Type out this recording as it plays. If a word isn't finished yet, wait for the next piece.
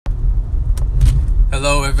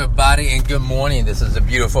Hello, everybody, and good morning. This is a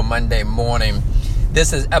beautiful Monday morning.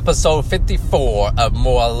 This is episode 54 of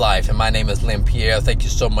More Life, and my name is Lynn Pierre. Thank you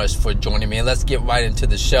so much for joining me. And let's get right into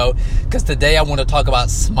the show, because today I want to talk about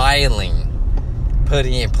smiling,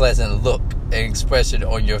 putting a pleasant look and expression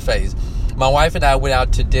on your face. My wife and I went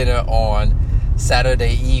out to dinner on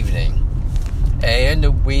Saturday evening,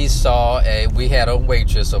 and we had a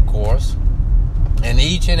waitress, of course. And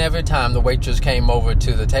each and every time the waitress came over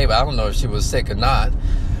to the table, I don't know if she was sick or not,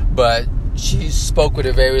 but she spoke with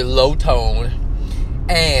a very low tone,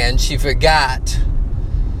 and she forgot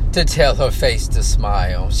to tell her face to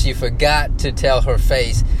smile. She forgot to tell her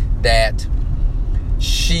face that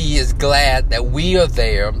she is glad that we are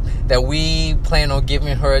there, that we plan on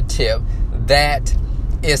giving her a tip, that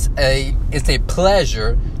it's a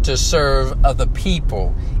pleasure to serve other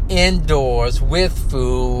people indoors with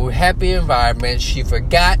food, happy environment. She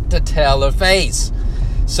forgot to tell her face.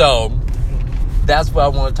 So that's what I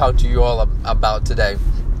want to talk to you all about today.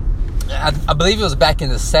 I believe it was back in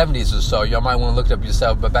the 70s or so. Y'all might want to look it up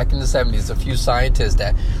yourself. But back in the 70s, a few scientists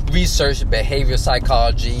that researched behavior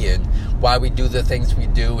psychology and why we do the things we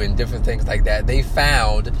do and different things like that, they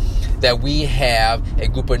found that we have a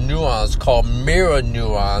group of neurons called mirror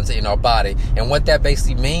neurons in our body. And what that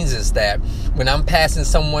basically means is that when I'm passing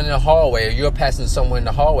someone in the hallway, or you're passing someone in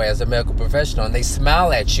the hallway as a medical professional, and they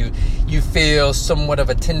smile at you, you feel somewhat of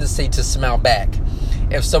a tendency to smile back.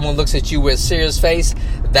 If someone looks at you with a serious face,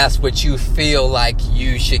 that's what you feel like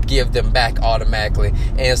you should give them back automatically.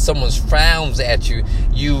 And if someone frowns at you,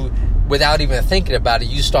 without even thinking about it,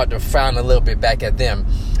 you start to frown a little bit back at them.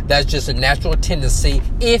 That's just a natural tendency,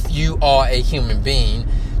 if you are a human being,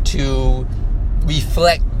 to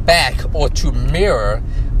reflect back or to mirror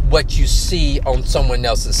what you see on someone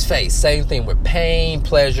else's face. Same thing with pain,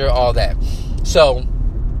 pleasure, all that. So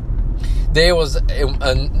there was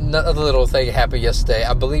another little thing that happened yesterday.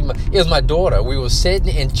 I believe it was my daughter. We were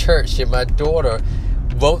sitting in church, and my daughter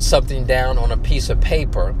wrote something down on a piece of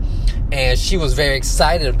paper, and she was very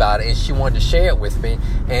excited about it, and she wanted to share it with me.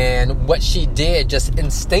 And what she did just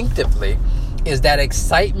instinctively is that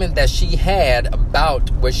excitement that she had about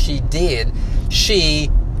what she did, she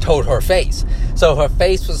told her face. So her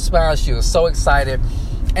face was smiling. She was so excited,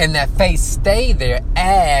 and that face stayed there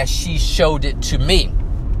as she showed it to me.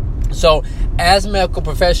 So as medical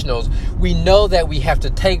professionals, we know that we have to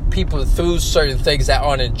take people through certain things that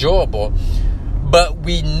aren't enjoyable, but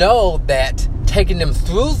we know that taking them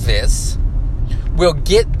through this will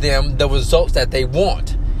get them the results that they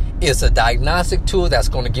want. It's a diagnostic tool that's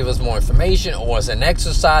going to give us more information, or it's an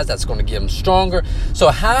exercise that's going to get them stronger. So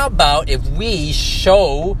how about if we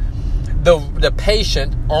show the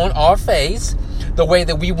patient on our face the way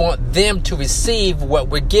that we want them to receive what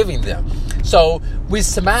we're giving them? So we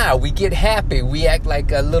smile, we get happy, we act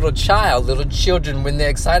like a little child. Little children, when they're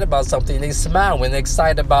excited about something, they smile. When they're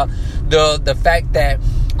excited about the fact that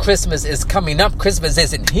Christmas is coming up, Christmas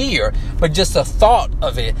isn't here, but just the thought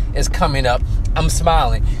of it is coming up, I'm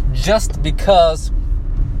smiling. Just because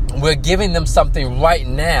we're giving them something right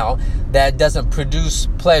now that doesn't produce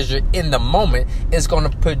pleasure in the moment, it's going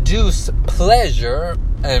to produce pleasure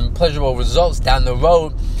and pleasurable results down the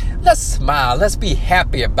road. Let's smile. Let's be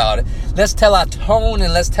happy about it. Let's tell our tone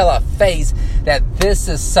and let's tell our face that this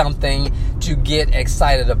is something to get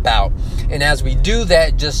excited about. And as we do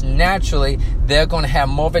that, just naturally, they're going to have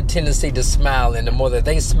more of a tendency to smile. And the more that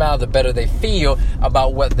they smile, the better they feel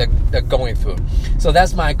about what they're going through. So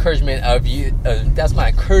that's my encouragement of you. That's my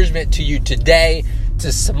encouragement to you today,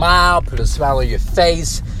 to smile, put a smile on your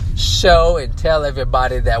face, show and tell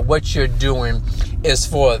everybody that what you're doing is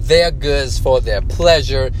for their goods, for their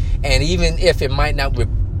pleasure. And even if it might not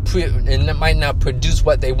produce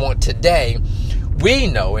what they want today, we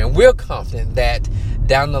know and we're confident that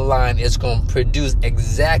down the line it's going to produce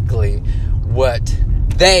exactly what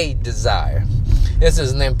they desire. This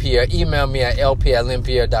is Lynn Pierre. Email me at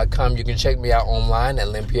lp@lynnpierre.com. You can check me out online at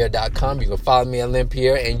lynnpierre.com. You can follow me at Lynn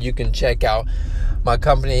Pierre, and you can check out my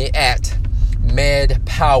company at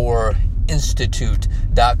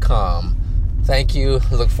medpowerinstitute.com. Thank you.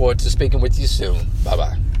 Look forward to speaking with you soon.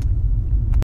 Bye-bye.